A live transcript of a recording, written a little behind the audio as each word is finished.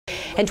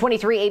And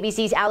 23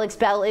 ABC's Alex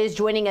Bell is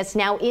joining us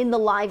now in the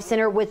Live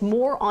Center with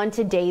more on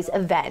today's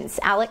events.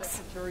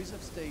 Alex?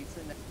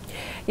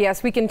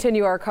 Yes, we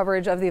continue our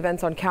coverage of the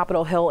events on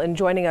Capitol Hill, and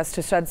joining us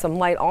to shed some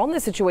light on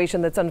the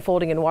situation that's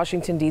unfolding in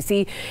Washington,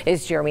 D.C.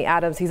 is Jeremy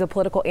Adams. He's a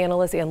political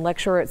analyst and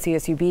lecturer at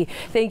CSUB.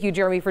 Thank you,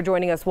 Jeremy, for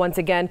joining us once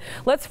again.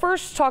 Let's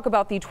first talk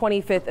about the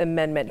 25th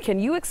Amendment. Can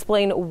you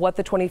explain what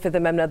the 25th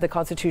Amendment of the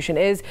Constitution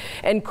is?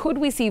 And could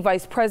we see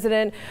Vice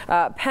President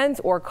Pence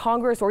or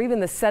Congress or even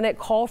the Senate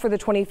call for the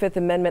 25th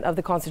Amendment of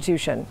the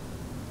Constitution?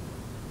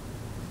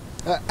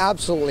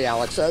 Absolutely,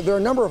 Alex. There are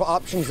a number of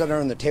options that are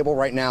on the table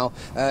right now.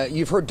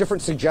 You've heard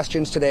different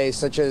suggestions today,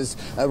 such as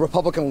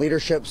Republican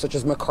leadership, such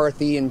as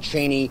McCarthy and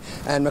Cheney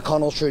and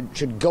McConnell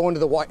should go into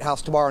the White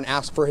House tomorrow and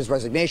ask for his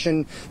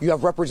resignation. You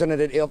have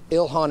Representative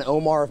Ilhan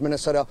Omar of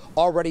Minnesota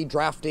already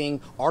drafting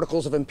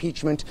articles of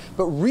impeachment.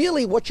 But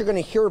really what you're going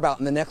to hear about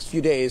in the next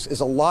few days is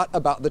a lot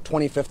about the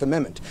 25th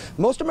Amendment.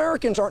 Most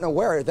Americans aren't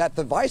aware that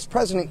the vice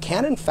president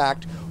can, in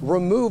fact,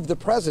 remove the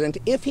president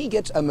if he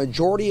gets a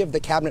majority of the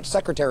cabinet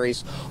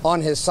secretaries on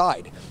his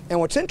side.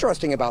 And what's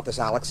interesting about this,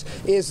 Alex,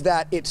 is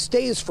that it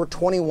stays for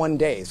 21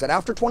 days. That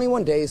after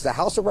 21 days, the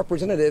House of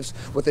Representatives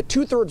with a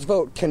 2/3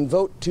 vote can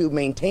vote to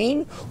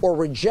maintain or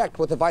reject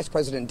what the vice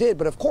president did.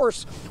 But of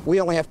course, we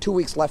only have 2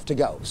 weeks left to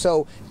go.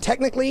 So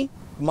technically,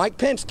 Mike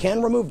Pence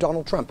can remove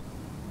Donald Trump.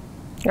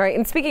 All right.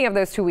 And speaking of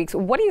those 2 weeks,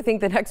 what do you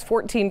think the next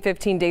 14,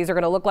 15 days are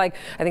going to look like?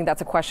 I think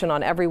that's a question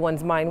on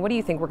everyone's mind. What do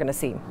you think we're going to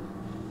see?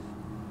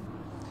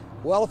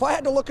 Well, if I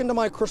had to look into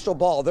my crystal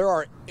ball,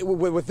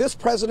 with this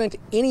president,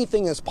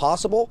 anything is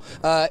possible.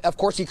 Of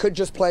course, he could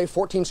just play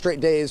 14 straight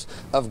days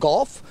of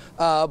golf.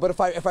 But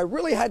if I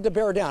really had to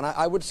bear down,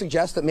 I would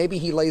suggest that maybe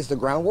he lays the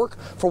groundwork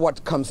for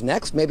what comes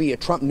next, maybe a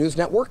Trump news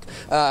network.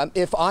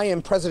 If I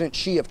am President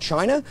Xi of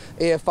China,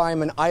 if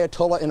I'm an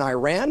Ayatollah in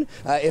Iran,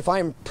 if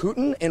I'm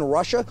Putin in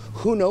Russia,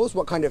 who knows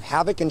what kind of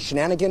havoc and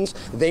shenanigans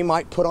they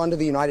might put onto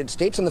the United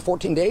States in the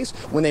 14 days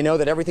when they know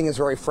that everything is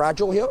very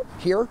fragile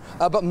here.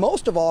 But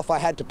most of all, if I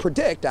had to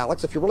predict,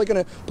 Alex, if you're really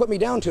going to put me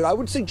down to it, I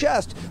would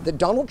suggest that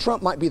Donald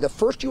Trump might be the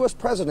first U.S.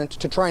 president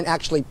to try and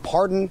actually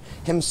pardon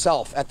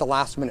himself at the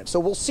last minute. So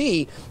we'll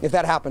see if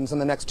that happens in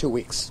the next 2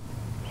 weeks.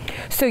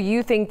 So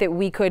you think that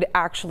we could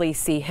actually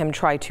see him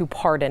try to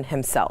pardon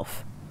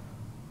himself?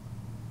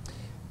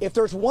 If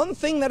there's one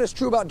thing that is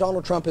true about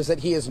Donald Trump is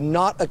that he is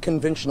not a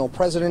conventional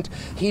president.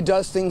 He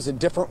does things a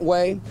different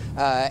way.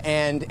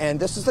 And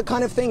this is the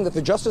kind of thing that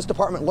the Justice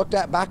Department looked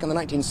at back in the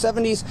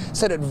 1970s,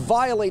 said it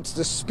violates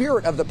the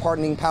spirit of the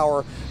pardoning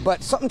power.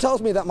 But something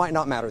tells me that might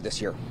not matter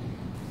this year.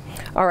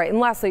 All right.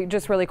 And lastly,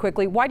 just really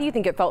quickly, why do you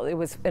think it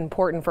was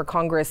important for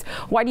Congress?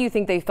 Why do you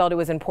think they felt it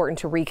was important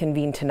to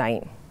reconvene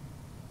tonight?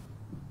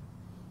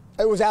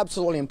 It was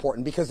absolutely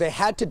important because they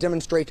had to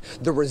demonstrate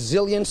the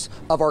resilience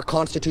of our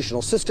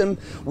constitutional system.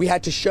 We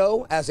had to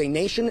show as a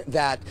nation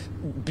that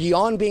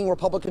beyond being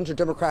Republicans or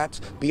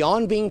Democrats,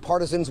 beyond being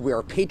partisans, we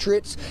are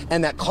patriots,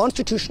 and that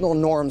constitutional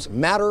norms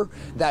matter,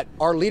 that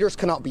our leaders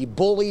cannot be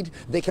bullied,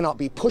 they cannot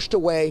be pushed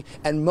away,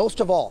 and most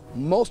of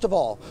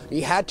all,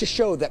 he had to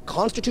show that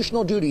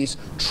constitutional duties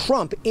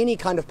trump any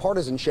kind of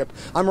partisanship.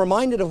 I'm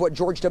reminded of what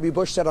George W.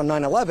 Bush said on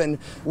 9/11,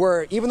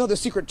 where even though the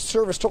Secret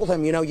Service told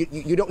him, you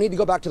don't need to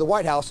go back to the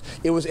White House,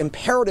 it was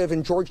imperative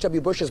in George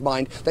W. Bush's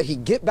mind that he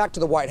get back to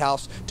the White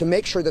House to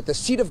make sure that the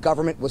seat of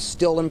government was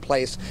still in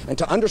place and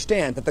to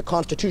understand that the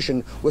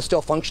Constitution was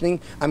still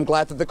functioning. I'm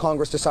glad that the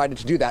Congress decided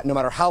to do that, no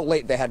matter how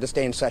late they had to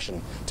stay in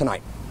session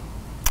tonight.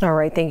 All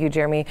right. Thank you,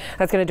 Jeremy.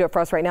 That's going to do it for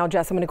us right now.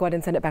 Jess, I'm going to go ahead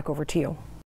and send it back over to you.